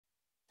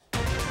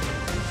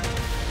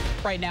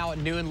Right now at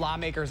noon,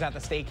 lawmakers at the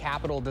state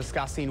capitol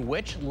discussing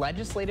which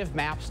legislative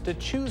maps to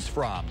choose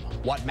from,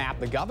 what map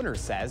the governor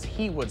says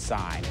he would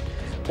sign.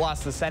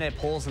 Plus, the Senate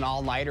pulls an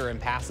all-nighter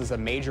and passes a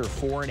major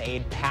foreign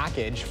aid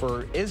package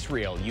for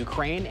Israel,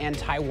 Ukraine, and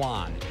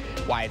Taiwan,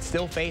 why it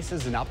still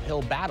faces an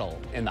uphill battle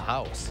in the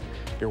House.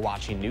 You're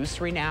watching News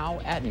 3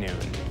 Now at noon.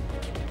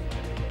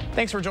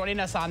 Thanks for joining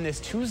us on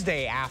this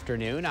Tuesday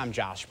afternoon. I'm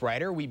Josh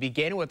Breiter. We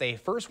begin with a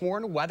first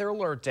warn weather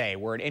alert day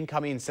where an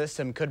incoming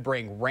system could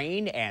bring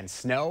rain and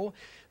snow.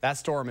 That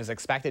storm is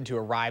expected to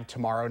arrive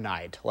tomorrow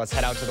night. Let's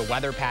head out to the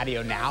weather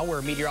patio now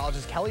where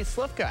meteorologist Kelly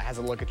Slifka has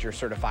a look at your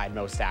certified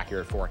most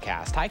accurate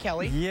forecast. Hi,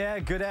 Kelly. Yeah,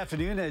 good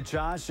afternoon,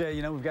 Josh.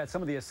 We've got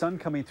some of the sun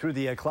coming through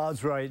the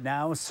clouds right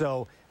now,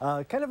 so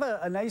kind of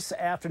a nice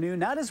afternoon.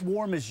 Not as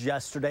warm as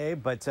yesterday,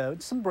 but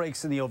some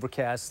breaks in the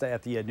overcast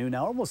at the noon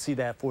hour. We'll see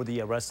that for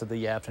the rest of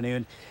the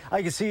afternoon.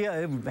 I can see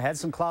we had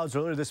some clouds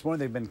earlier this morning.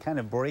 They've been kind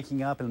of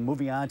breaking up and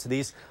moving on to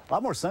these. A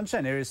lot more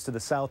sunshine areas to the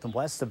south and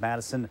west of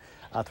Madison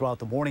throughout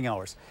the morning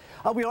hours.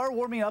 We are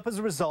warming up as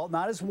a result.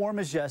 Not as warm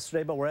as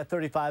yesterday, but we're at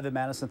 35 in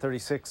Madison,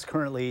 36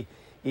 currently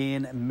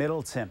in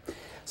Middleton.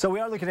 So we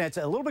are looking at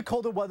a little bit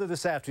colder weather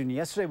this afternoon.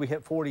 Yesterday we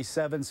hit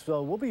 47,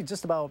 so we'll be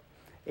just about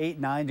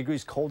 8-9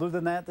 degrees colder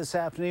than that this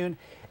afternoon.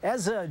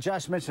 As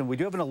Josh mentioned, we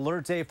do have an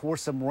alert day for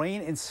some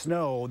rain and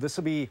snow. This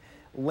will be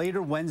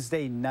later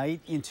Wednesday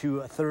night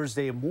into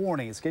Thursday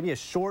morning. It's going to be a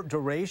short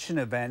duration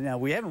event. Now,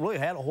 we haven't really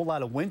had a whole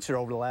lot of winter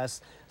over the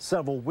last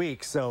several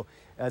weeks, so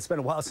it's been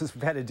a while since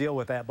we've had to deal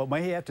with that, but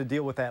may have to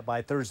deal with that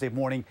by Thursday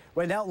morning.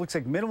 Right now, it looks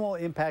like minimal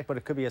impact, but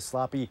it could be a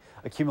sloppy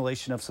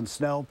accumulation of some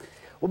snow.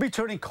 We'll be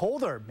turning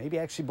colder, maybe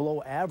actually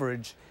below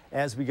average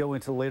as we go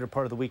into the later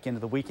part of the weekend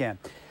of the weekend.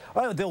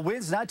 All right, the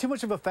winds, not too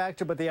much of a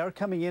factor, but they are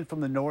coming in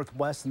from the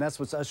northwest, and that's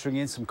what's ushering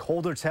in some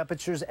colder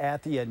temperatures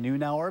at the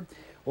noon hour.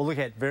 We'll look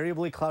at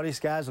variably cloudy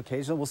skies.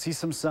 Occasionally, we'll see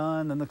some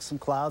sun, and some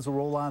clouds will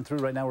roll on through.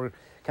 Right now, we're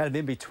kind of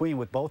in between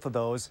with both of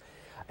those.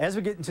 As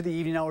we get into the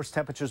evening hours,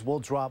 temperatures will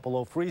drop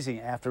below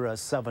freezing after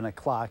 7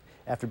 o'clock,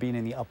 after being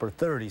in the upper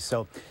 30s.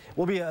 So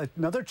will be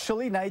another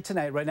chilly night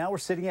tonight. Right now, we're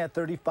sitting at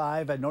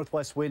 35, a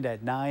northwest wind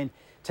at 9.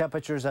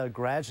 Temperatures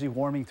gradually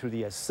warming through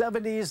the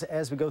 70s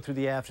as we go through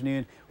the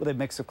afternoon with a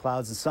mix of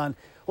clouds and sun.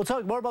 We'll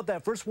talk more about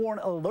that first warn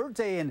alert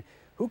day and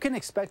who can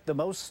expect the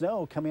most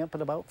snow coming up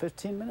in about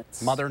 15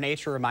 minutes. Mother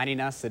Nature reminding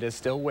us it is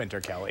still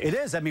winter, Kelly. It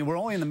is. I mean, we're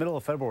only in the middle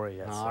of February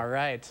yet. All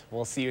right.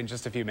 We'll see you in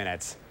just a few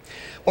minutes.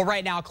 Well,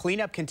 right now,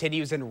 cleanup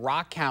continues in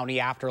Rock County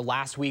after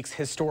last week's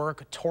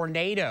historic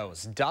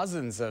tornadoes.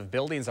 Dozens of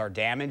buildings are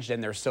damaged,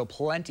 and there's still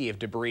plenty of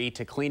debris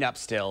to clean up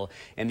still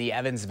in the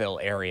Evansville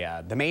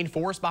area. The main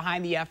force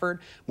behind the effort,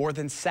 more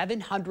than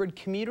 700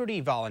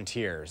 community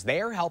volunteers.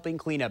 They are helping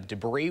clean up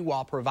debris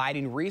while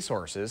providing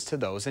resources to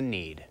those in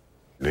need.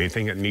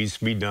 Anything that needs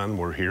to be done,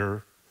 we're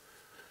here.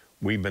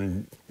 We've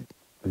been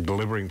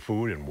delivering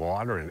food and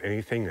water and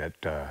anything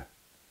that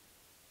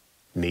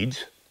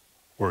needs,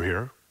 we're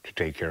here to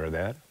take care of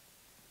that.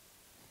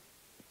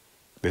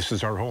 This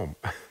is our home.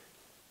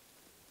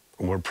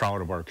 And we're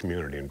proud of our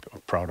community and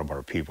proud of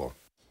our people.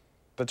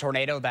 The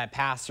tornado that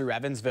passed through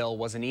Evansville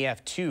was an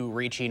EF2,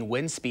 reaching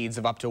wind speeds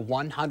of up to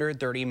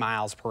 130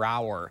 miles per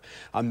hour.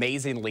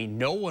 Amazingly,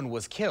 no one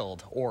was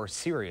killed or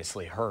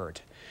seriously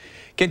hurt.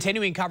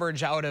 Continuing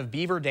coverage out of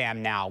Beaver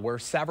Dam now, where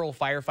several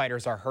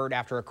firefighters are hurt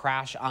after a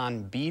crash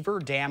on Beaver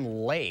Dam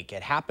Lake.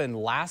 It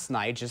happened last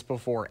night just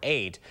before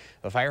 8.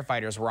 The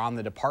firefighters were on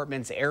the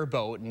department's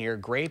airboat near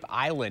Grape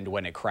Island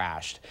when it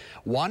crashed.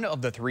 One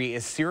of the 3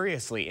 is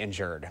seriously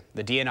injured.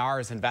 The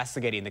DNR is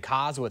investigating the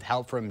cause with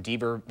help from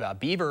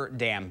Beaver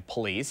Dam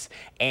Police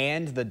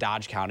and the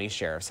Dodge County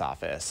Sheriff's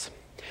Office.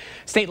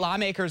 State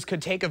lawmakers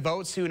could take a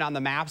vote soon on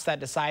the maps that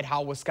decide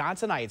how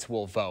Wisconsinites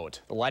will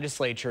vote. The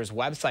legislature's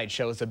website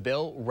shows a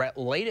bill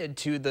related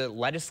to the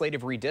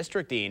legislative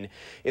redistricting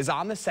is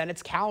on the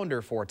Senate's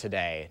calendar for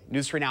today.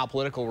 News 3 Now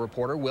political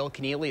reporter Will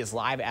Keneally is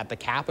live at the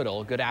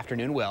Capitol. Good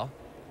afternoon, Will.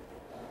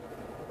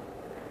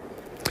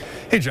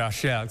 Hey,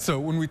 Josh. Yeah, so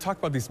when we talk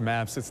about these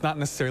maps, it's not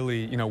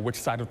necessarily, which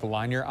side of the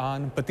line you're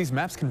on, but these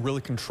maps can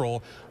really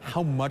control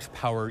how much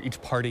power each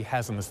party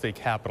has in the state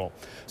capitol.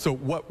 So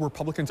what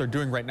Republicans are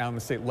doing right now in the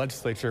state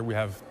legislature, we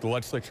have the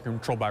legislature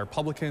controlled by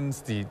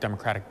Republicans, the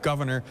Democratic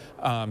governor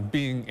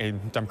being a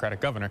Democratic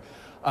governor.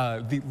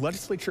 The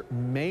legislature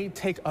may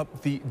take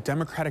up the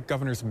Democratic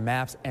governor's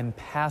maps and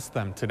pass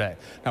them today.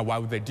 Now, why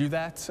would they do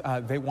that?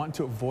 They want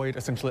to avoid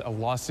essentially a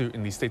lawsuit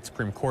in the state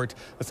Supreme Court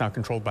that's now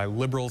controlled by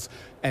liberals,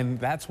 and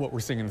that's what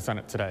we're seeing in the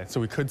Senate today. So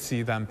we could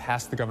see them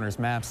pass the governor's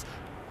maps,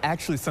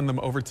 actually send them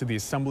over to the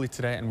assembly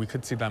today, and we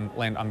could see them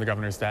land on the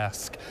governor's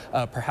desk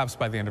perhaps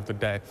by the end of the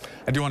day.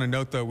 I do want to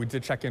note, though, we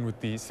did check in with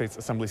the state's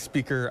assembly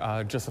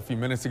speaker just a few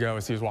minutes ago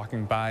as he was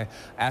walking by,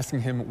 asking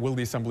him, will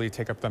the assembly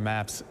take up the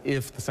maps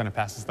if the Senate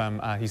passes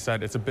them? He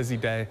said it's a busy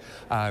day,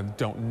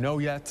 don't know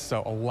yet,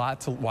 so a lot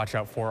to watch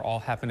out for, all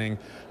happening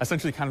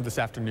essentially kind of this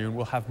afternoon.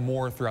 We'll have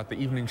more throughout the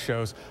evening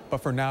shows, but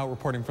for now,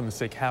 reporting from the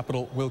state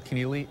capitol, Will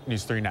Keneally,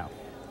 News 3 Now.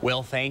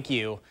 Will, thank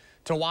you.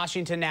 To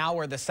Washington now,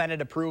 where the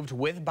Senate approved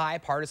with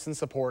bipartisan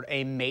support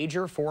a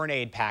major foreign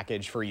aid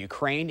package for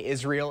Ukraine,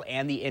 Israel,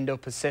 and the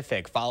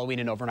Indo-Pacific following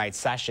an overnight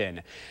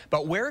session.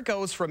 But where it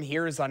goes from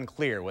here is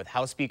unclear, with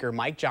House Speaker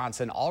Mike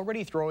Johnson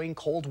already throwing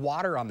cold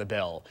water on the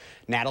bill.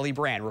 Natalie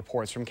Brand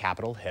reports from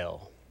Capitol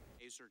Hill.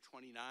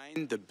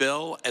 The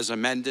bill, as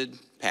amended,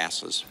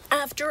 passes.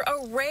 After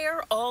a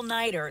rare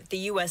all-nighter, the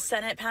U.S.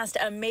 Senate passed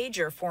a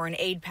major foreign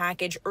aid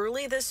package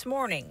early this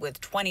morning, with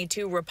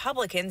 22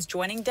 Republicans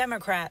joining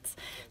Democrats.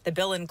 The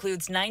bill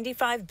includes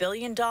 $95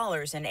 billion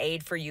in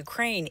aid for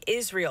Ukraine,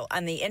 Israel,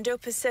 and the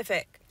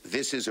Indo-Pacific.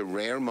 This is a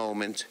rare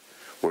moment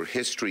where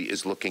history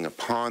is looking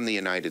upon the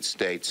United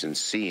States and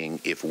seeing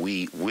if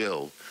we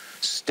will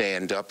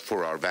stand up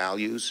for our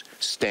values,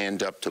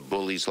 stand up to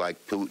bullies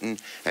like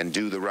Putin, and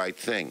do the right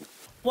thing.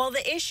 While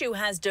the issue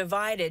has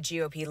divided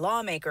GOP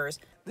lawmakers,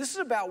 this is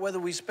about whether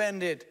we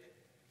spend it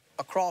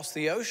across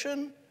the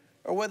ocean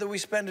or whether we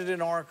spend it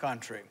in our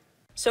country.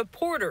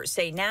 Supporters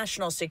say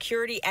national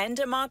security and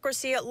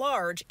democracy at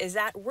large is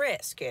at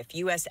risk if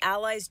U.S.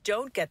 allies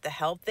don't get the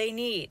help they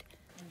need.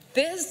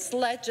 This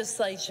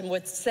legislation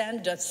would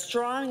send a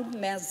strong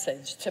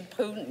message to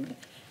Putin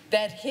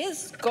that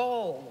his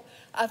goal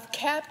of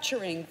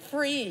capturing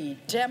free,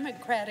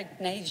 democratic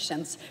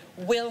nations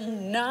will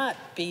not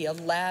be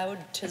allowed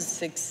to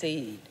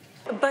succeed.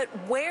 But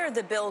where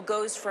the bill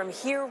goes from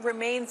here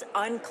remains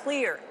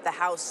unclear. The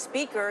House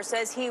Speaker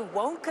says he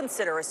won't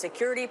consider a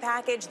security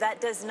package that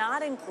does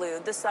not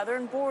include the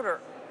southern border.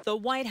 The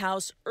White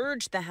House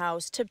urged the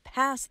House to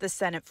pass the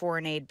Senate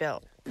foreign aid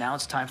bill. Now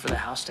it's time for the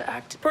House to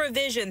act.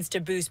 Provisions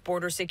to boost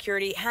border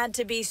security had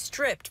to be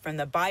stripped from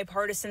the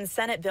bipartisan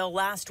Senate bill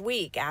last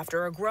week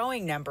after a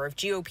growing number of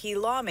GOP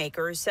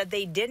lawmakers said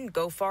they didn't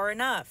go far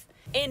enough.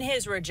 In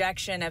his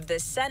rejection of the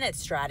Senate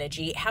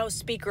strategy, House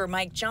Speaker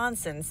Mike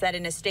Johnson said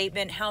in a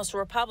statement House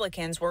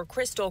Republicans were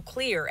crystal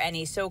clear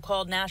any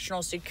so-called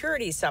national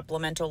security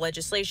supplemental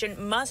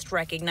legislation must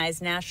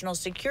recognize national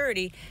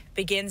security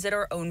begins at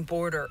our own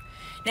border.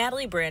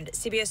 Natalie Brand,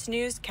 CBS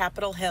News,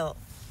 Capitol Hill.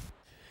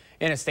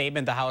 In a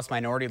statement, the House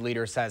Minority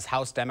Leader says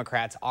House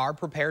Democrats are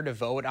prepared to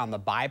vote on the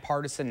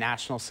bipartisan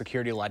national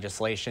security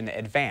legislation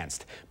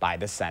advanced by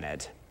the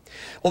Senate.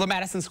 Well, the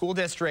Madison School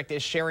District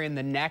is sharing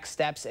the next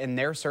steps in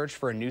their search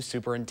for a new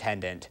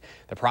superintendent.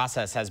 The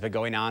process has been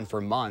going on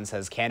for months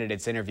as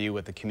candidates interview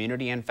with the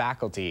community and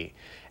faculty.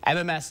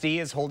 MMSD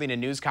is holding a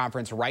news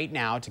conference right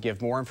now to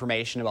give more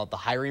information about the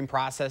hiring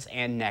process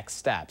and next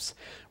steps.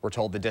 We're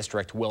told the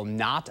district will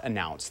not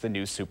announce the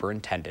new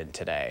superintendent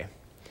today.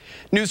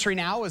 News 3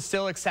 Now is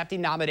still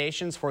accepting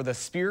nominations for the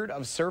Spirit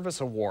of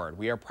Service Award.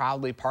 We are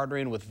proudly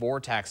partnering with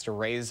Vortex to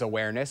raise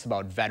awareness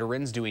about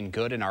veterans doing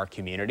good in our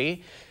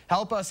community.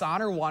 Help us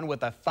honor one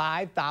with a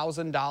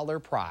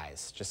 $5,000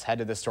 prize. Just head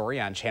to the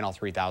story on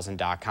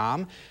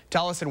channel3000.com.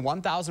 Tell us in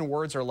 1,000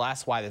 words or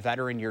less why the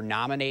veteran you're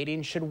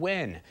nominating should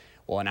win.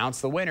 We'll announce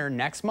the winner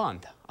next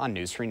month on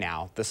News 3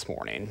 Now this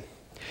morning.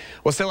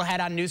 Well, still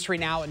ahead on News 3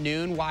 Now at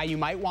noon, why you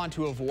might want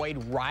to avoid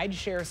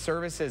rideshare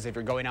services if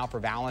you're going out for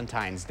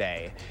Valentine's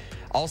Day.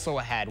 Also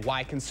ahead,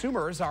 why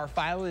consumers are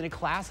filing a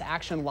class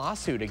action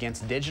lawsuit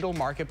against digital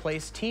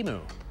marketplace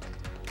Temu.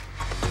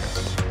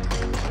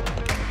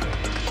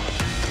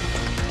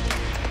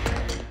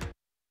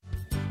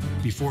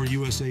 Before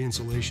USA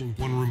Insulation,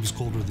 one room was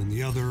colder than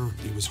the other.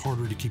 It was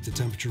harder to keep the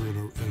temperature at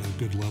a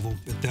good level.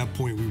 At that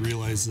point, we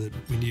realized that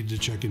we needed to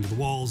check into the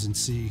walls and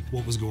see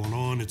what was going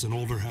on. It's an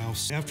older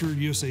house. After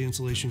USA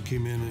Insulation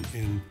came in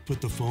and put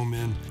the foam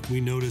in,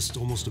 we noticed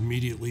almost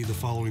immediately the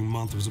following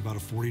month was about a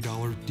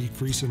 $40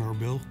 decrease in our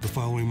bill. The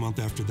following month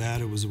after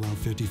that, it was around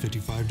 $50,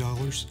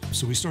 $55.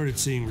 So we started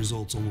seeing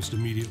results almost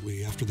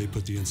immediately after they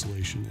put the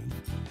insulation in.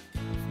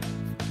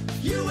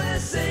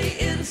 USA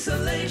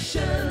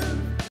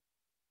Insulation.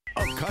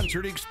 A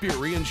concert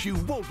experience you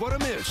won't want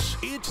to miss.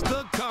 It's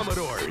the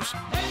Commodores.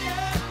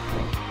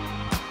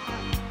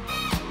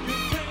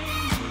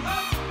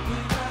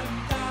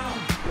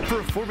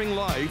 Performing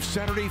live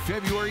Saturday,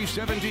 February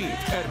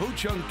 17th at Ho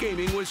Chunk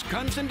Gaming,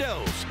 Wisconsin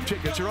Dells.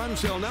 Tickets are on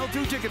sale now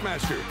through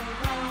Ticketmaster.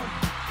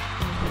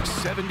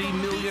 70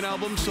 million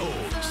albums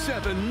sold,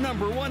 7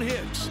 #1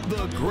 hits.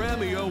 The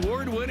Grammy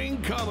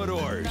Award-winning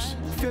Commodores.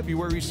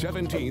 February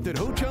 17th at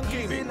Ho Chunk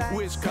Gaming,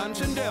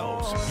 Wisconsin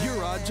Dells.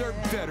 Your odds are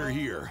better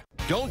here.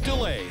 Don't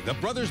delay. The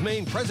Brothers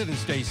Maine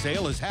President's Day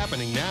sale is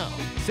happening now.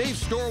 Save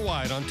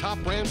store-wide on top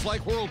brands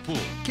like Whirlpool,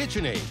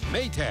 KitchenAid,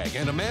 Maytag,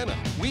 and Amana.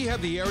 We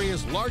have the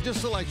area's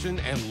largest selection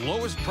and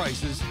lowest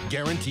prices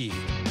guaranteed.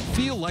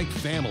 Feel like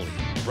family.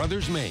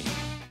 Brothers Maine.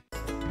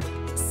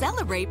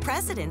 Celebrate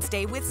President's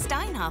Day with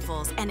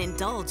Steinhoffels and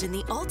indulge in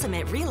the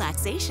ultimate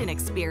relaxation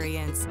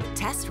experience.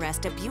 Test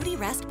rest a Beauty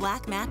Rest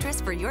Black mattress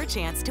for your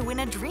chance to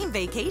win a dream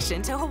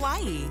vacation to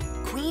Hawaii.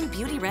 Queen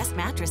Beauty Rest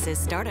mattresses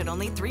start at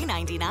only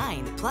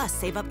 $399. Plus,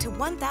 save up to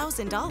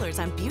 $1,000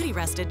 on Beauty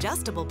Rest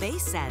adjustable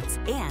base sets.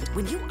 And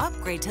when you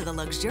upgrade to the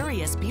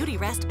luxurious Beauty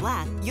Rest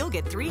Black, you'll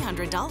get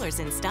 $300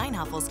 in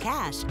Steinhoffels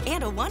cash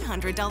and a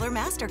 $100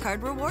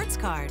 MasterCard rewards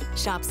card.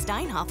 Shop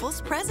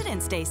Steinhoffels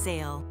President's Day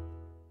sale.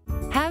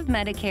 Have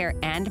Medicare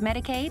and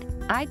Medicaid?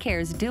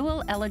 iCare's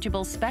dual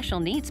eligible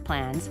special needs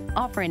plans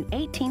offer an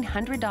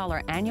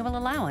 $1,800 annual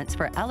allowance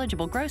for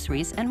eligible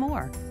groceries and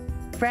more.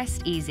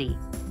 Rest easy.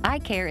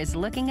 iCare is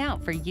looking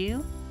out for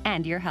you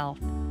and your health.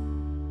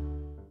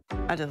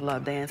 I just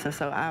love dancing,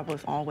 so I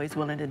was always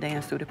willing to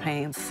dance through the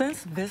pain.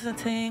 Since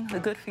visiting the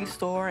Good Feet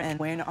store and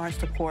wearing the arch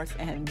supports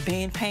and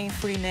being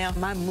pain-free now,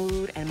 my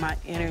mood and my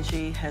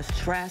energy has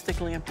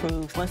drastically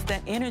improved. Once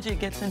that energy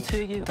gets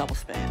into you, double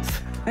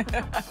spins.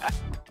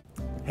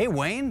 Hey,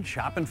 Wayne,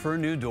 shopping for a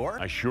new door?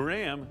 I sure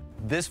am.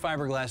 This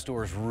fiberglass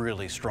door is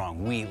really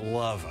strong. We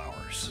love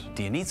ours.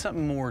 Do you need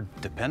something more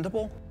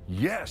dependable?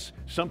 Yes,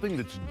 something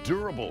that's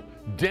durable,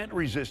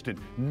 dent-resistant,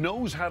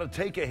 knows how to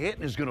take a hit,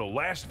 and is going to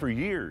last for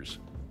years.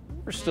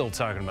 We're still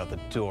talking about the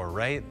door,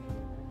 right?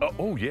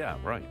 Oh, yeah,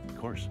 right, of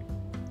course.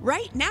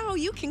 Right now,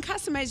 you can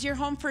customize your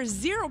home for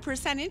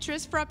 0%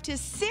 interest for up to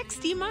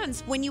 60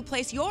 months when you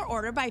place your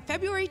order by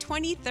February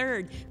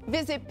 23rd.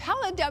 Visit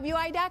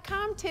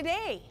PellaWI.com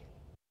today.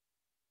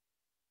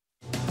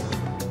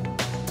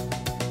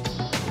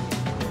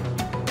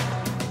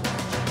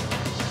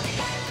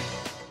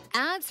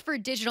 Ads for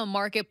digital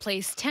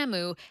marketplace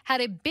Temu had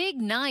a big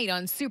night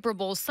on Super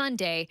Bowl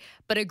Sunday,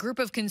 but a group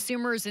of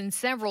consumers in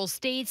several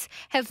states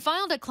have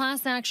filed a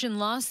class action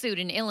lawsuit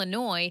in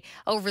Illinois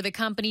over the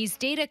company's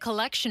data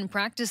collection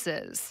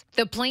practices.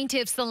 The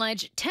plaintiffs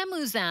allege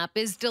Temu's app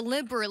is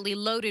deliberately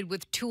loaded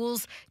with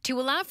tools to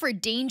allow for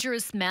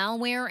dangerous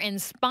malware and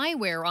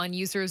spyware on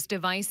users'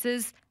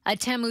 devices. A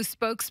Temu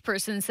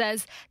spokesperson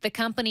says the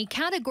company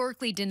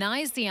categorically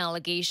denies the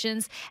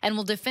allegations and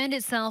will defend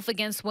itself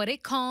against what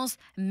it calls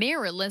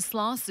meritless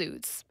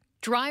lawsuits.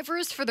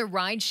 Drivers for the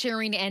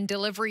ride-sharing and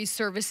delivery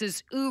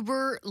services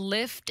Uber,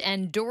 Lyft,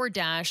 and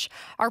DoorDash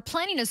are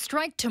planning a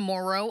strike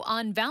tomorrow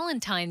on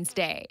Valentine's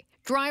Day.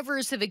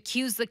 Drivers have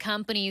accused the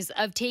companies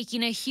of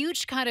taking a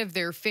huge cut of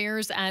their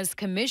fares as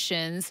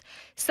commissions.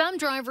 Some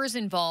drivers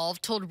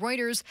involved told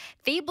Reuters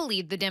they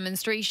believe the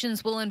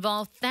demonstrations will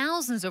involve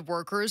thousands of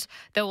workers,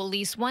 though at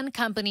least one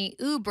company,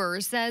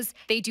 Uber, says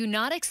they do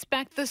not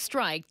expect the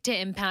strike to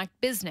impact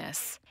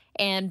business.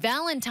 And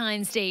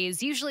Valentine's Day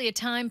is usually a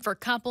time for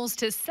couples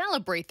to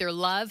celebrate their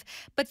love,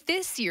 but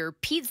this year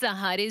Pizza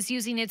Hut is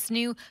using its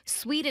new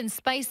sweet and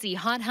spicy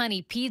hot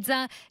honey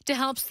pizza to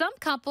help some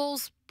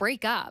couples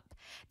break up.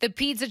 The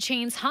pizza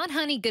chain's Hot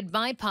Honey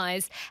Goodbye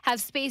Pies have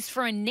space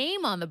for a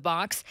name on the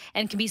box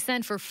and can be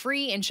sent for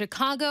free in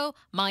Chicago,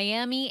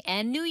 Miami,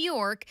 and New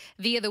York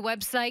via the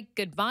website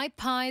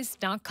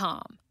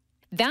goodbyepies.com.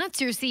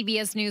 That's your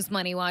CBS News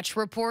Money Watch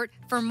report.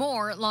 For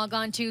more, log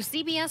on to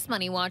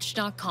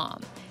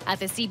cbsmoneywatch.com. At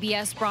the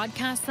CBS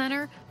Broadcast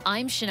Center,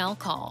 I'm Chanel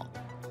Call.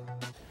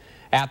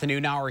 At the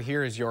noon hour,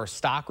 here is your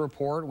stock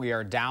report. We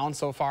are down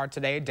so far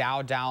today.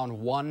 Dow down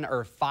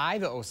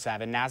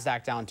 507,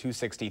 NASDAQ down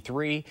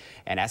 263,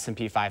 and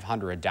S&P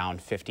 500 down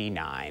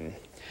 59.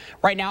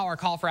 Right now, our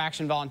call for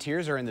action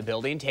volunteers are in the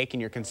building taking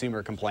your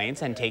consumer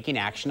complaints and taking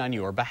action on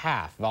your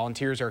behalf.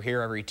 Volunteers are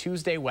here every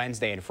Tuesday,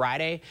 Wednesday, and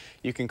Friday.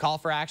 You can call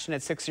for action at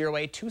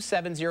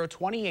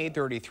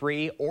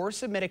 608-270-2833 or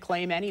submit a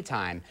claim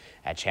anytime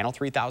at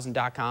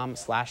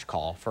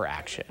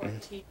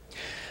channel3000.com/call-for-action.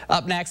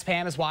 Up next,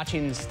 Pam is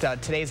watching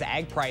today's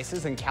ag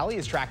prices, and Kelly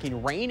is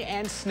tracking rain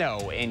and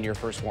snow in your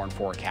First Warn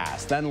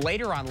forecast. Then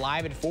later on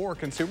Live at 4,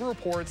 Consumer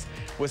Reports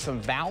with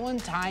some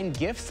Valentine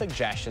gift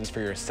suggestions for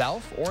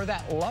yourself or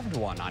that loved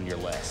one on your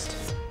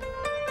list.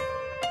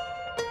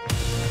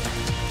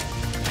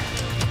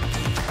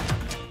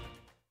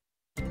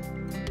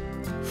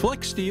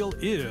 Flex Steel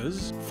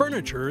is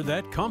furniture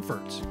that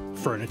comforts,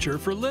 furniture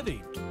for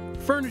living,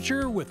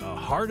 furniture with a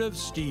heart of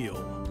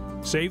steel.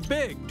 Save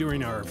big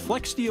during our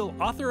Flex Steel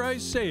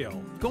authorized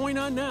sale going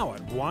on now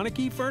at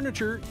Wanakee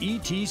Furniture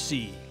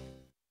ETC.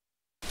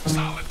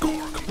 Solid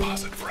core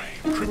composite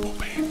frame, triple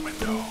pane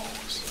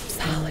windows.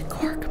 Solid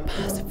core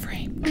composite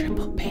frame,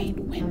 triple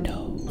pane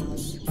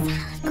windows.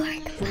 Solid core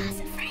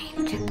composite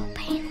frame, triple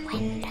pane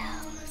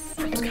windows.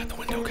 From Scott the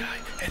Window Guy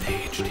at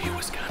AHT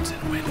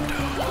Wisconsin Window.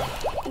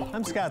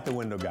 I'm Scott the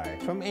Window Guy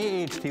from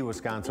AHT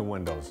Wisconsin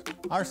Windows.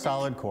 Our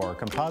solid core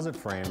composite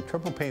frame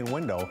triple pane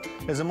window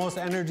is the most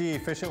energy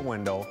efficient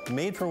window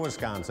made for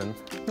Wisconsin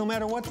no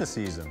matter what the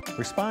season.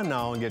 Respond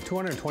now and get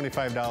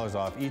 $225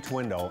 off each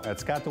window at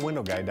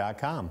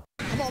scottthewindowguy.com.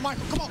 Come on,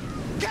 Michael, come on.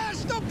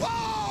 Catch the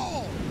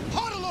ball!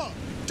 Huddle up!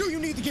 Do you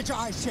need to get your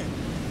eyes checked?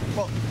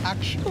 Well,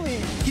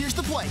 actually, here's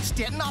the play.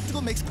 Stanton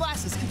Optical makes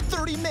glasses in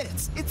 30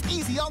 minutes. It's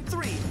easy on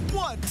 3.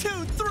 1, 2,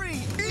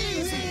 3.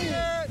 Easy!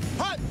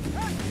 Hut!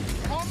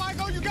 Come on,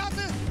 Michael, you got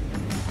this!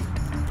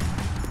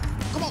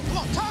 Come on,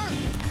 turn!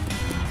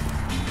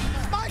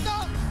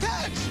 Michael,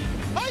 catch!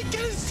 I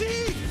can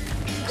see!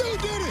 You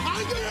did it!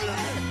 I did it!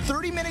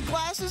 30-minute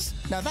glasses?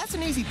 Now that's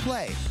an easy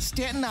play.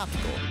 Stanton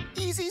Optical.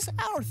 Easy's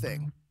our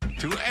thing.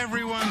 To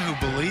everyone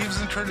who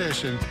believes in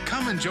tradition,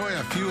 come enjoy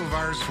a few of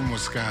ours from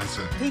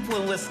Wisconsin. People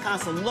in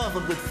Wisconsin love a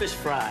good fish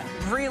fry.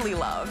 Really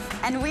love.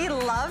 And we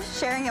love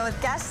sharing it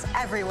with guests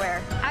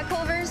everywhere. At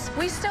Culver's,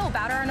 we still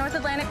batter our North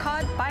Atlantic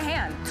cod by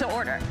hand to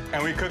order.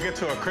 And we cook it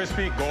to a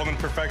crispy, golden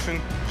perfection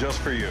just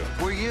for you.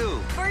 For you.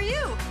 For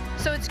you.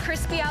 So it's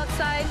crispy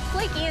outside,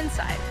 flaky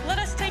inside. Let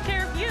us take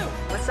care of you.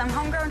 With some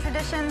homegrown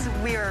traditions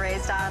we were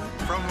raised on.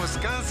 From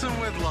Wisconsin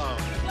with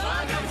love.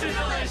 Welcome to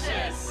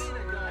Delicious.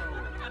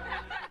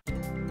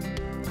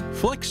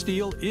 Flex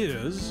Steel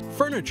is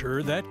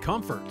furniture that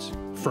comforts,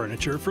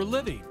 furniture for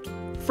living,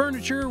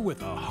 furniture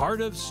with a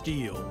heart of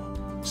steel.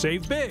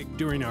 Save big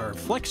during our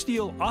Flex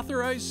Steel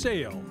authorized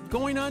sale,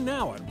 going on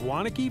now at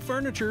Waunakee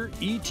Furniture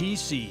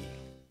ETC.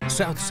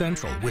 South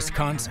Central,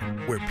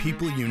 Wisconsin, where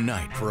people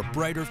unite for a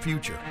brighter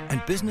future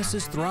and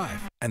businesses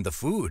thrive. And the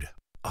food,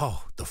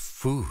 oh, the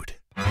food.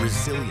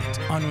 Resilient,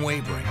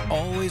 unwavering,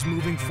 always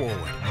moving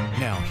forward.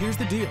 Now, here's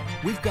the deal.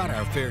 We've got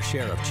our fair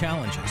share of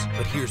challenges,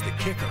 but here's the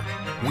kicker.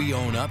 We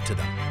own up to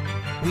them.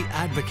 We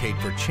advocate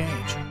for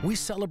change. We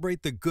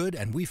celebrate the good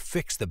and we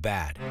fix the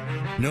bad.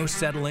 No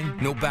settling,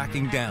 no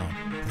backing down.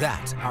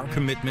 That's our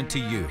commitment to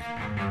you.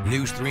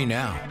 News 3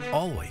 Now,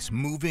 always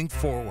moving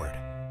forward.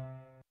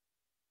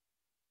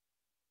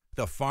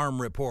 The Farm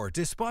Report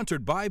is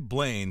sponsored by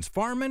Blaine's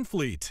Farm and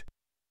Fleet.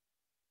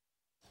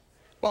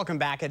 Welcome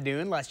back at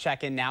noon. Let's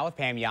check in now with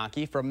Pam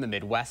Yankee from the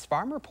Midwest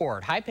Farm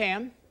Report. Hi,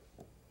 Pam.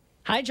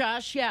 Hi,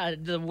 Josh. Yeah,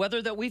 the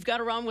weather that we've got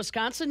around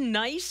Wisconsin,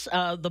 nice.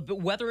 The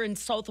weather in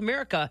South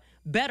America,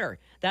 better.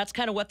 That's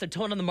kind of what the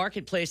tone on the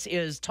marketplace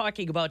is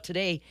talking about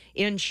today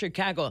in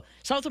Chicago.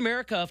 South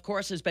America, of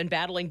course, has been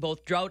battling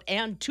both drought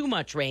and too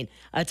much rain.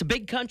 It's a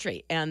big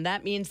country, and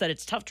that means that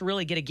it's tough to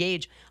really get a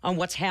gauge on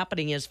what's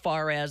happening as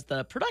far as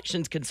the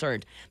production's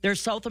concerned. Their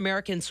South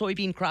American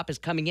soybean crop is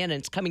coming in, and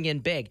it's coming in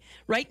big.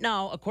 Right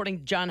now, according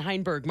to John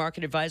Heinberg,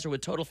 market advisor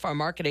with Total Farm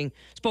Marketing,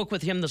 spoke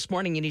with him this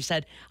morning, and he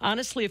said,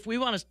 honestly, if we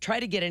want to try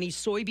to get any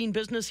soybean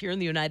business here in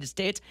the United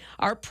States,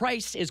 our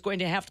price is going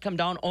to have to come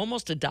down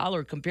almost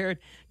 $1 compared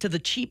to the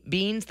cheap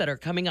beans that are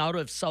coming out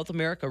of South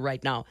America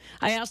right now.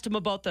 I asked him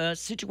about the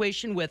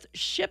situation with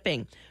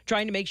shipping,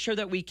 trying to make sure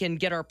that we can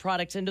get our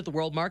products into the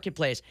world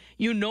marketplace.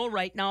 You know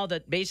right now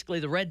that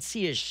basically the Red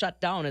Sea is shut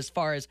down as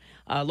far as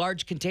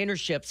large container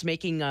ships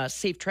making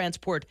safe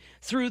transport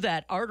through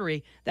that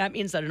artery. That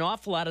means that an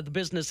awful lot of the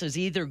business is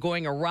either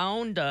going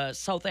around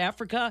South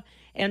Africa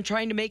and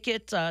trying to make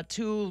it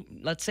to,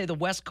 let's say, the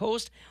West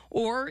Coast,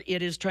 or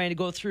it is trying to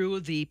go through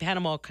the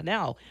Panama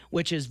Canal,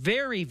 which is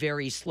very,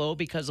 very slow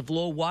because of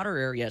low water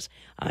areas.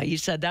 He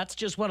said that's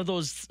just one of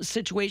those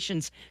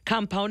situations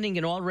compounding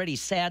an already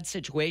sad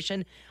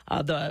situation.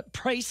 The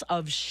price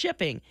of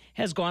shipping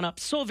has gone up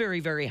so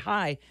very, very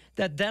high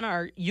that then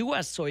our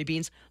U.S.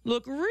 soybeans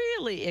look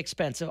really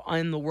expensive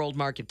in the world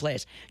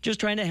marketplace.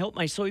 Just trying to help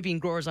my soybean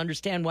growers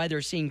understand why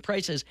they're seeing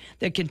prices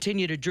that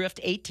continue to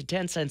drift 8 to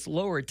 10 cents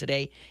lower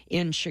today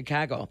in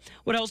Chicago.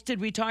 What else did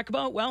we talk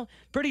about? Well,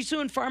 pretty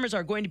soon farmers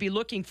are going to be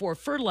looking for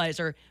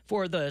fertilizer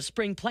for the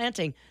spring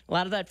planting. A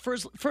lot of that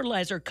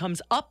fertilizer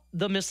comes up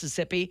the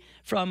Mississippi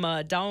from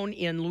down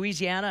in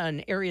Louisiana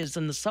and areas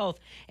in the south.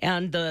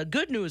 And the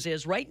good news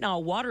is right now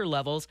water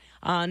levels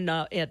on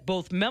at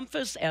both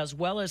Memphis as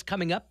well as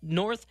coming up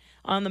north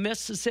on the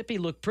Mississippi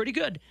look pretty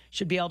good.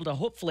 Should be able to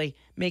hopefully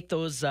make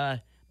those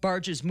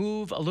barges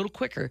move a little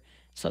quicker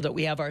so that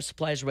we have our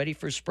supplies ready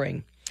for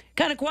spring.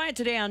 Kind of quiet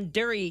today on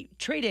dairy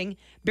trading.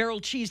 Barrel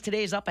cheese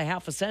today is up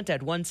 0.5 cent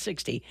at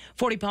 $1.60.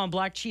 40-pound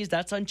block cheese,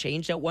 that's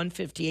unchanged at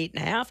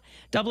 $1.58.5.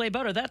 Double A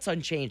butter, that's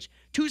unchanged,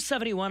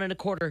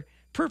 $2.71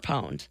 per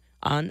pound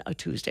on a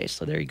Tuesday.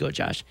 So there you go,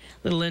 Josh.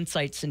 Little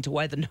insights into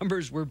why the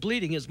numbers were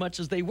bleeding as much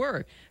as they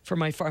were for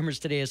my farmers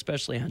today,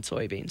 especially on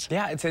soybeans.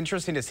 Yeah, it's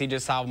interesting to see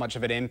just how much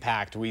of an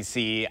impact we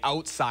see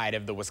outside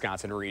of the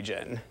Wisconsin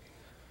region.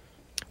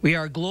 We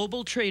are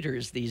global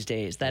traders these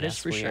days, that is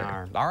for sure.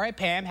 Are. All right,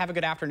 Pam, have a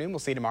good afternoon. We'll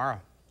see you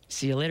tomorrow.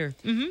 See you later.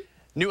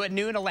 New at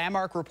noon, a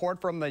landmark report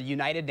from the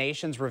United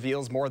Nations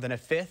reveals more than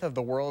 1/5 of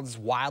the world's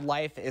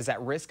wildlife is at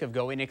risk of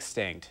going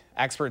extinct.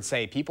 Experts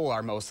say people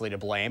are mostly to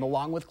blame,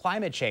 along with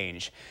climate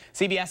change.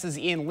 CBS's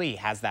Ian Lee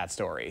has that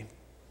story.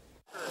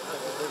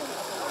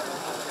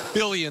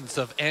 Billions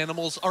of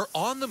animals are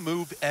on the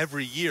move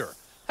every year,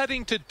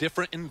 heading to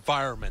different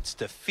environments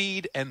to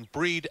feed and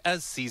breed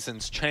as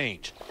seasons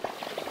change.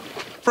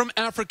 From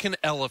African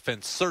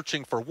elephants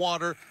searching for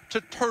water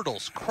to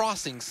turtles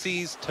crossing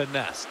seas to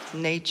nest.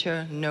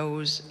 Nature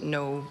knows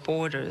no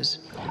borders.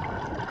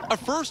 A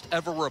first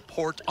ever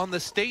report on the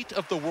state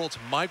of the world's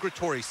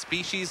migratory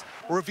species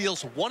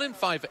reveals 1 in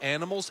 5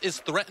 animals is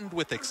threatened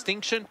with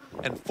extinction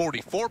and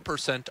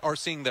 44% are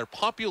seeing their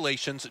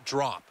populations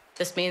drop.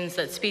 This means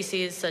that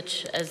species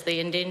such as the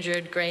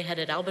endangered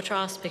gray-headed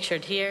albatross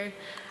pictured here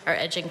are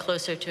edging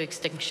closer to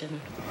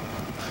extinction.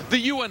 The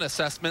UN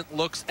assessment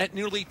looks at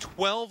nearly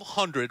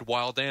 1,200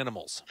 wild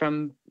animals.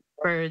 From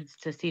birds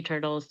to sea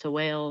turtles to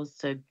whales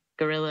to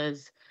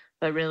gorillas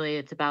but really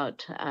it's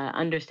about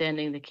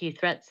understanding the key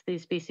threats to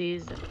these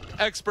species.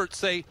 Experts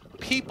say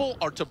people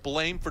are to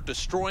blame for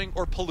destroying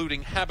or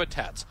polluting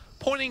habitats,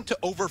 pointing to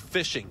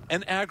overfishing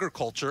and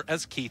agriculture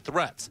as key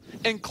threats.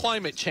 And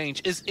climate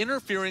change is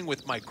interfering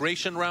with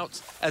migration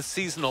routes as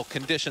seasonal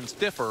conditions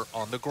differ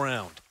on the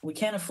ground. We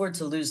can't afford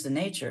to lose the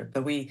nature,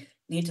 but we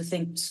need to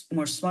think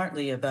more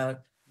smartly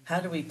about how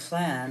do we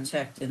plan,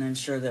 protect, and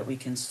ensure that we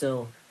can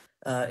still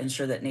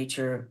ensure that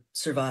nature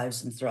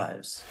survives and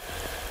thrives.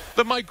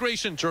 The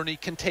migration journey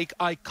can take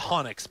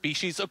iconic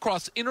species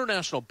across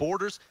international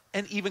borders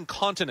and even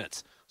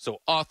continents. So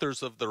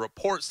authors of the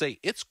report say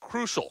it's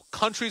crucial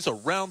countries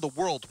around the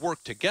world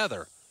work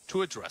together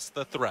to address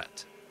the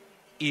threat.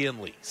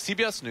 Ian Lee,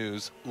 CBS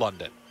News,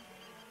 London.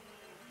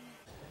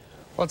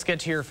 Let's get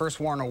to your first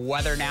warn of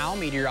weather now.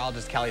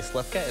 Meteorologist Kelly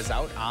Slifka is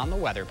out on the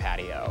weather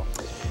patio.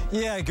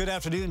 Yeah, good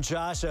afternoon,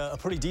 Josh. A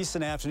pretty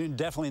decent afternoon.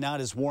 Definitely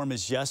not as warm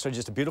as yesterday.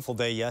 Just a beautiful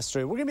day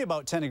yesterday. We're going to be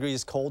about 10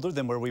 degrees colder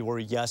than where we were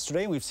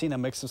yesterday. We've seen a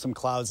mix of some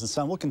clouds and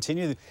sun. We'll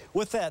continue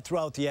with that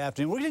throughout the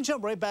afternoon. We're going to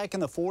jump right back in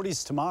the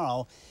 40s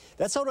tomorrow.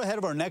 That's out ahead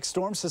of our next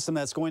storm system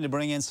that's going to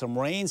bring in some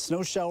rain,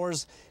 snow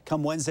showers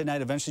come Wednesday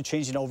night, eventually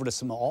changing over to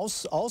some all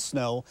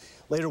snow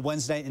later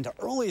Wednesday night into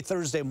early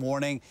Thursday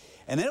morning.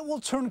 And then it will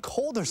turn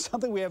colder,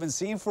 something we haven't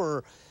seen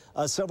for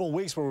several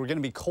weeks, where we're going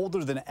to be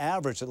colder than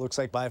average, it looks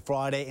like, by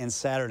Friday and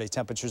Saturday.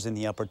 Temperatures in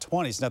the upper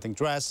 20s. Nothing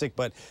drastic,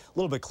 but a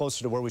little bit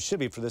closer to where we should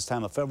be for this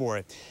time of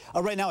February.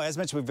 Right now, as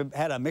mentioned, we've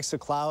had a mix of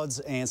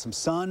clouds and some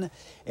sun,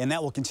 and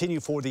that will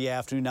continue for the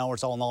afternoon. Now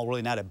it's all in all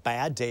really not a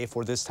bad day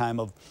for this time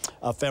of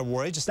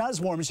February. Just not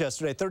as warm as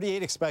yesterday.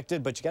 38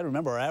 expected, but you got to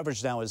remember our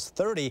average now is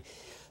 30.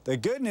 The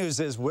good news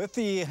is with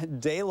the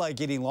daylight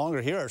getting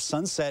longer here, our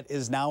sunset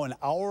is now an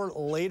hour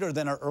later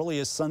than our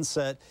earliest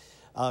sunset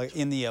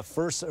in the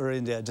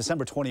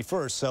December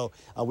 21st. So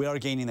we are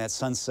gaining that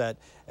sunset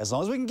as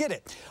long as we can get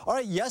it. All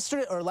right,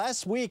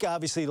 last week,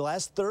 obviously,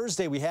 last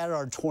Thursday, we had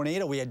our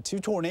tornado. We had two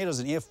tornadoes,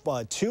 an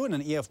EF2 and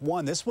an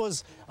EF1. This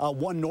was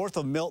one north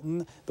of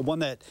Milton, the one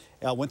that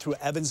went through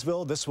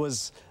Evansville. This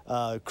was,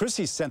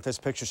 Chrissy sent this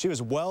picture. She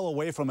was well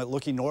away from it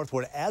looking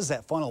northward as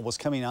that funnel was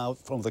coming out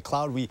from the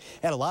cloud. We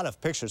had a lot of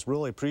pictures,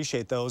 really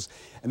appreciate those.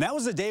 And that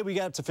was the day we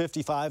got up to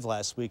 55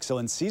 last week. So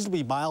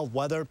unseasonably mild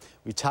weather.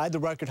 We tied the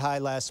record high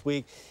last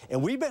week.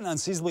 And we've been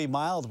unseasonably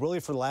mild really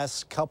for the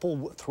last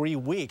 3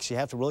 weeks. You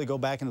have to really go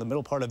back into the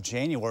middle part of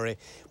January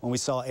when we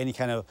saw any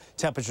kind of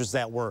temperatures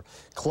that were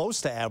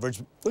close to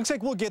average. Looks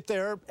like we'll get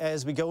there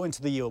as we go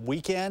into the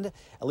weekend,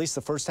 at least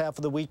the first half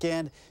of the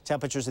weekend.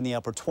 Temperatures in the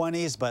upper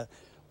 20s, but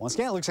once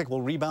again, it looks like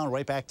we'll rebound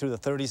right back through the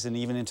 30s and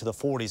even into the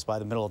 40s by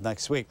the middle of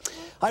next week.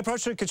 High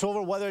pressure control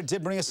over weather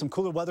did bring us some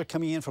cooler weather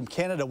coming in from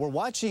Canada. We're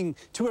watching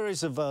two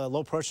areas of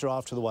low pressure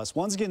off to the west.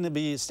 One's going to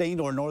be staying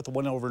to our north,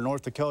 one over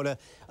North Dakota,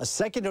 a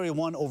secondary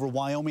one over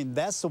Wyoming.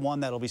 That's the one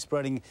that'll be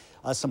spreading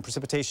some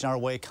precipitation our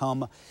way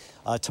come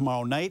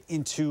tomorrow night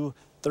into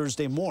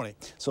Thursday morning.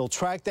 So we'll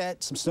track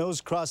that. Some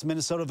snows across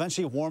Minnesota,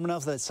 eventually warm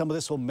enough that some of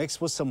this will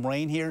mix with some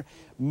rain here.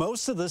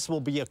 Most of this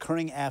will be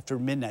occurring after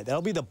midnight.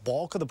 That'll be the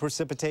bulk of the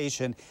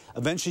precipitation,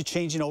 eventually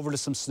changing over to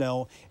some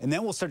snow, and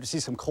then we'll start to see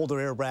some colder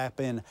air wrap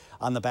in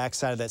on the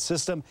backside of that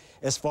system.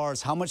 As far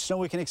as how much snow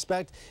we can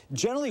expect,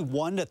 generally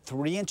 1 to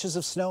 3 inches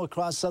of snow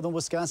across southern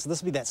Wisconsin.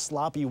 This will be that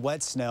sloppy,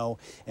 wet snow,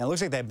 and it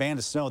looks like that band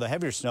of snow, the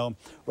heavier snow,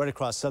 right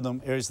across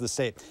southern areas of the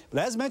state. But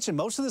as mentioned,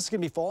 most of this is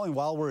going to be falling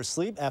while we're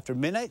asleep. After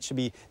midnight, should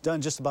be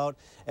done just about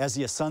as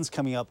the sun's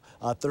coming up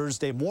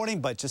Thursday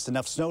morning, but just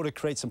enough snow to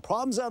create some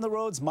problems on the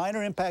roads.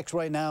 Minor impacts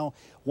right now,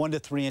 1 to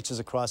 3 inches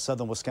across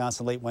southern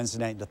Wisconsin late Wednesday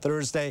night into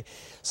Thursday.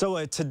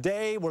 So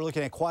today we're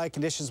looking at quiet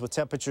conditions with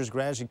temperatures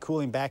gradually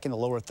cooling back in the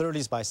lower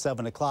 30s by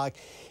 7 o'clock.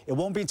 It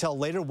won't be until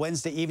later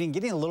Wednesday evening,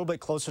 getting a little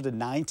bit closer to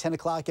 9, 10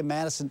 o'clock in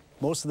Madison.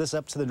 Most of this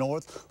up to the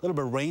north, a little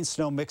bit of rain,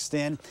 snow mixed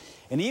in.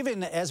 And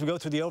even as we go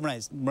through the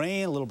overnight,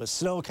 rain, a little bit of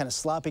snow, kind of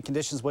sloppy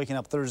conditions waking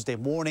up Thursday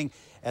morning,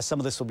 as some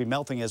of this will be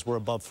melting as we're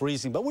above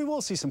freezing. But we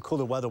will see some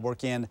cooler weather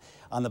work in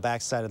on the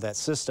backside of that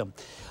system.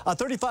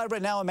 35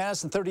 right now in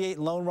Madison, 38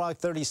 in Lone Rock,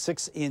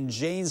 36 in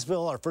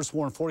Janesville. Our first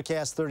warn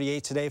forecast,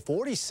 38 today,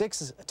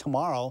 46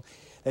 tomorrow.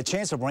 That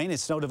chance of rain and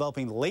snow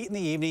developing late in the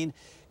evening,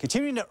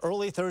 continuing to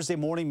early Thursday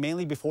morning,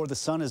 mainly before the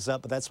sun is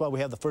up. But that's why we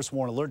have the first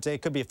warn alert day.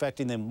 It could be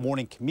affecting the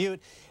morning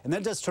commute. And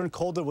then it does turn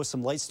colder with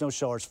some light snow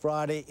showers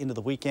Friday into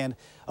the weekend.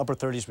 Upper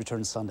 30s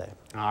return Sunday.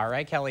 All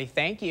right, Kelly,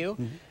 thank you.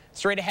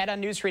 Straight ahead on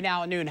News 3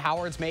 Now at noon,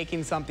 Howard's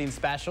making something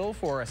special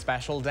for a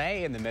special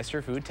day in the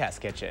Mr. Food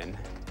Test Kitchen.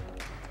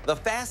 The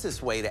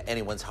fastest way to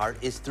anyone's heart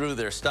is through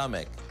their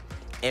stomach.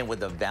 And with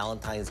the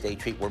Valentine's Day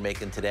treat we're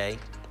making today,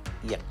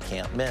 you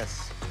can't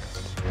miss.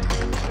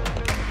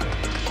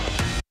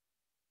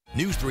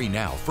 News 3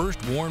 Now First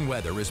Warn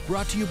Weather is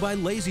brought to you by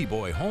Lazy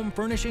Boy Home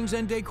Furnishings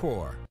and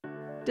Decor.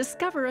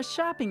 Discover a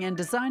shopping and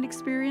design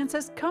experience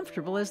as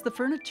comfortable as the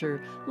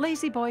furniture.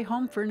 Lazy Boy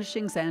Home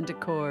Furnishings and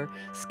Decor.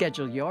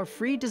 Schedule your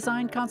free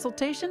design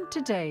consultation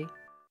today.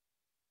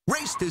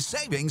 Race to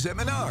savings at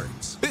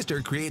Menards.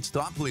 Pfister creates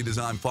thoughtfully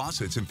designed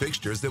faucets and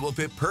fixtures that will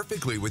fit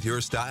perfectly with your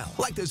style.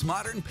 Like this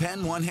modern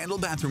pen one-handle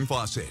bathroom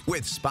faucet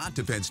with spot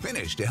defense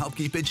finish to help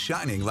keep it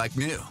shining like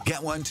new.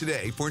 Get one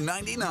today for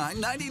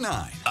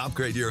 $99.99.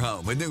 Upgrade your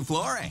home with new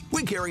flooring.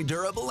 We carry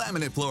durable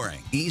laminate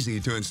flooring, easy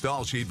to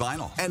install sheet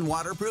vinyl, and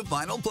waterproof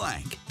vinyl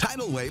plank.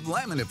 Tidal Wave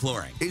laminate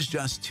flooring is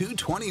just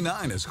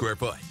 $229 a square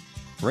foot.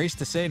 Race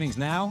to savings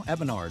now at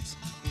Menards.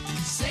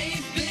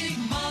 Save big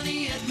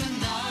money at Menards.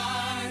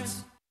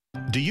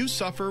 Do you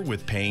suffer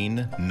with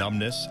pain,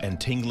 numbness,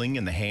 and tingling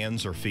in the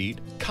hands or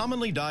feet?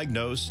 Commonly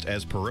diagnosed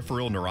as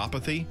peripheral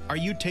neuropathy? Are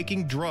you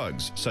taking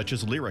drugs such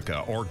as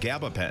Lyrica or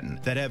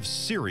gabapentin that have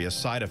serious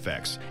side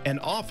effects and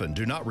often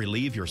do not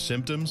relieve your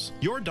symptoms?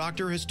 Your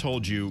doctor has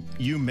told you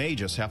you may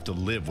just have to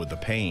live with the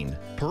pain.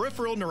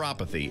 Peripheral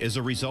neuropathy is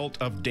a result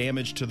of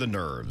damage to the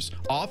nerves,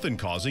 often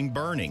causing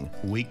burning,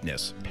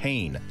 weakness,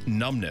 pain,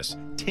 numbness,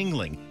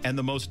 tingling, and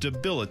the most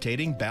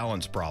debilitating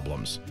balance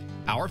problems.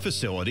 Our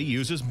facility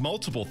uses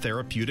multiple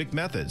therapeutic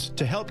methods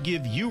to help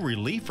give you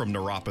relief from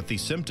neuropathy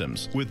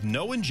symptoms with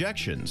no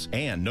injections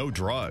and no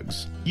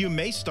drugs. You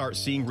may start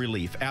seeing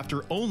relief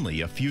after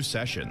only a few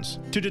sessions.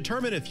 To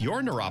determine if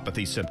your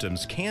neuropathy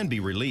symptoms can be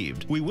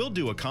relieved, we will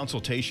do a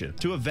consultation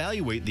to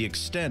evaluate the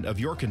extent of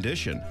your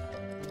condition.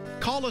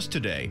 Call us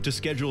today to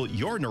schedule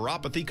your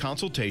neuropathy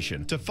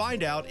consultation to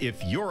find out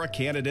if you're a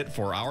candidate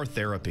for our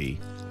therapy.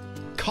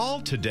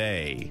 Call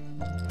today.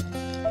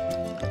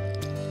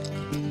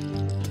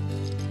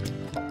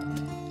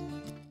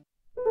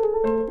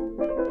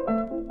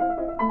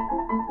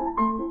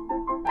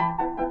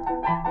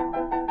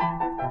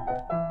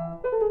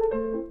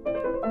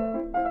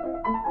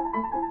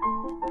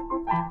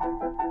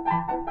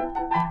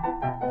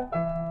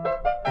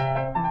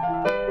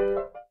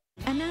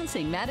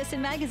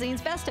 Madison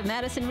Magazine's Best of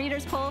Madison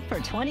Readers Poll for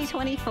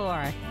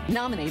 2024.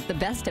 Nominate the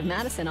Best of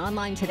Madison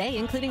online today,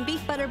 including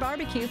Beef Butter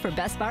Barbecue for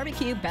Best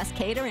Barbecue, Best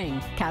Catering.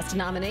 Cast a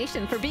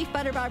nomination for Beef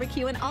Butter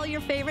Barbecue and all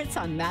your favorites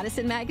on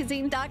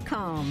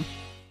MadisonMagazine.com.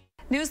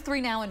 News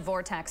 3 Now and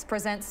Vortex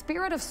presents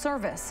Spirit of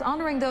Service,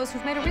 honoring those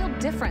who've made a real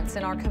difference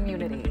in our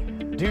community.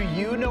 Do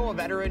you know a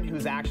veteran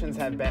whose actions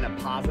have been a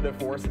positive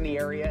force in the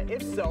area?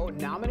 If so,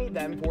 nominate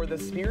them for the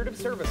Spirit of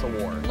Service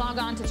Award. Log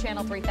on to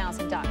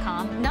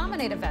channel3000.com,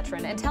 nominate a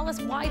veteran, and tell us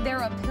why they're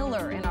a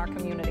pillar in our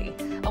community.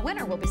 A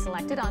winner will be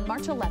selected on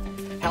March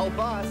 11th. Help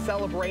us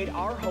celebrate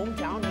our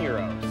hometown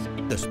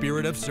heroes. The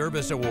Spirit of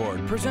Service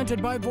Award,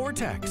 presented by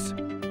Vortex.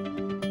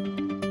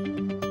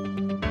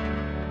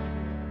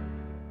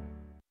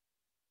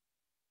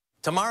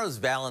 Tomorrow's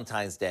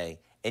Valentine's Day,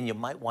 and you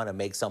might want to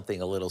make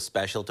something a little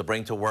special to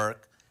bring to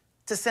work,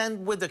 to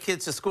send with the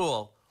kids to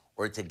school,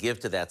 or to give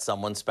to that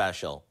someone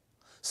special.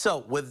 So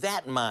with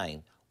that in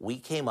mind, we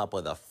came up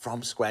with a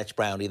from-scratch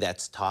brownie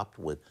that's topped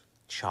with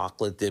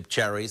chocolate-dipped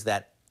cherries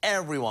that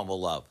everyone will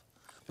love.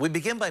 We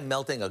begin by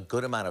melting a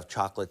good amount of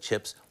chocolate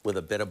chips with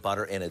a bit of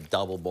butter in a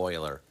double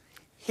boiler.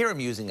 Here I'm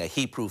using a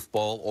heat-proof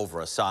bowl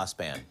over a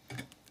saucepan.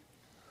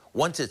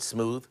 Once it's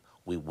smooth,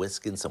 we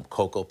whisk in some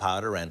cocoa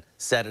powder and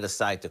set it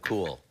aside to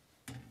cool.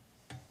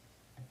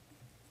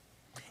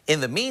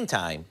 In the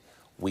meantime,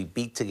 we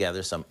beat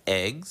together some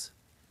eggs,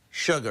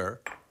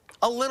 sugar,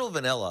 a little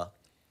vanilla,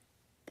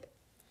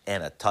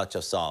 and a touch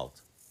of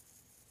salt.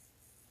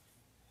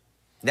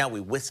 Now we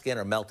whisk in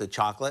our melted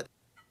chocolate.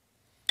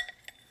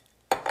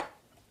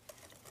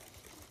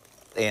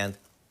 And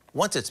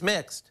once it's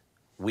mixed,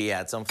 we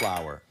add some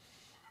flour.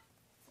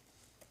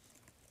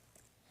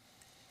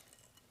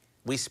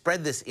 We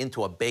spread this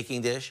into a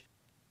baking dish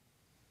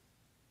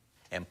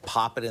and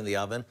pop it in the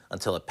oven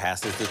until it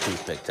passes the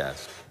toothpick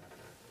test.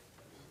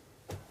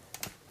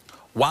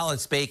 While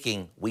it's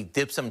baking, we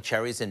dip some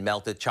cherries in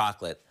melted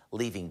chocolate,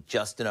 leaving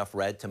just enough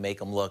red to make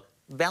them look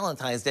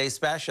Valentine's Day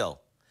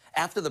special.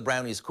 After the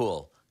brownies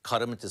cool, cut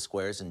them into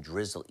squares and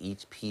drizzle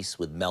each piece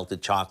with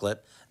melted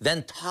chocolate,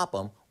 then top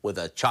them with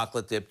a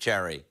chocolate-dipped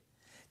cherry.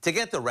 To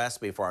get the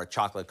recipe for our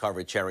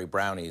chocolate-covered cherry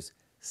brownies,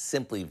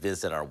 simply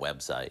visit our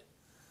website.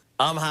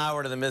 I'm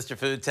Howard of the Mr.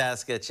 Food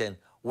Test Kitchen,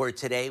 where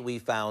today we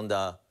found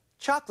a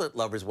chocolate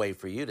lover's way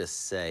for you to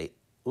say,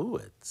 ooh,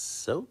 it's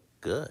so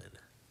good.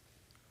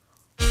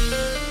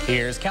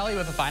 Here's Kelly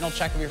with a final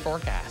check of your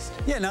forecast.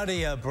 Yeah, not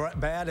a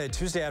bad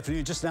Tuesday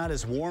afternoon, just not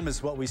as warm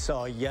as what we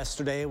saw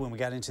yesterday when we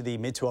got into the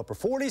mid to upper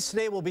 40s.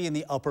 Today we'll be in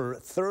the upper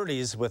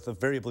 30s with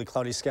variably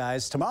cloudy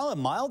skies. Tomorrow a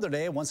milder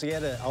day, once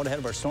again out ahead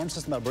of our storm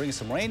system that'll bring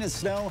some rain and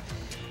snow.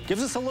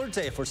 Gives us alert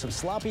day for some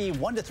sloppy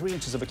 1 to 3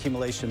 inches of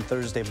accumulation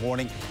Thursday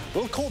morning. A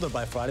little colder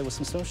by Friday with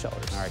some snow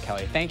showers. All right,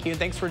 Kelly, thank you.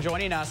 Thanks for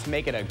joining us.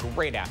 Make it a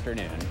great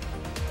afternoon.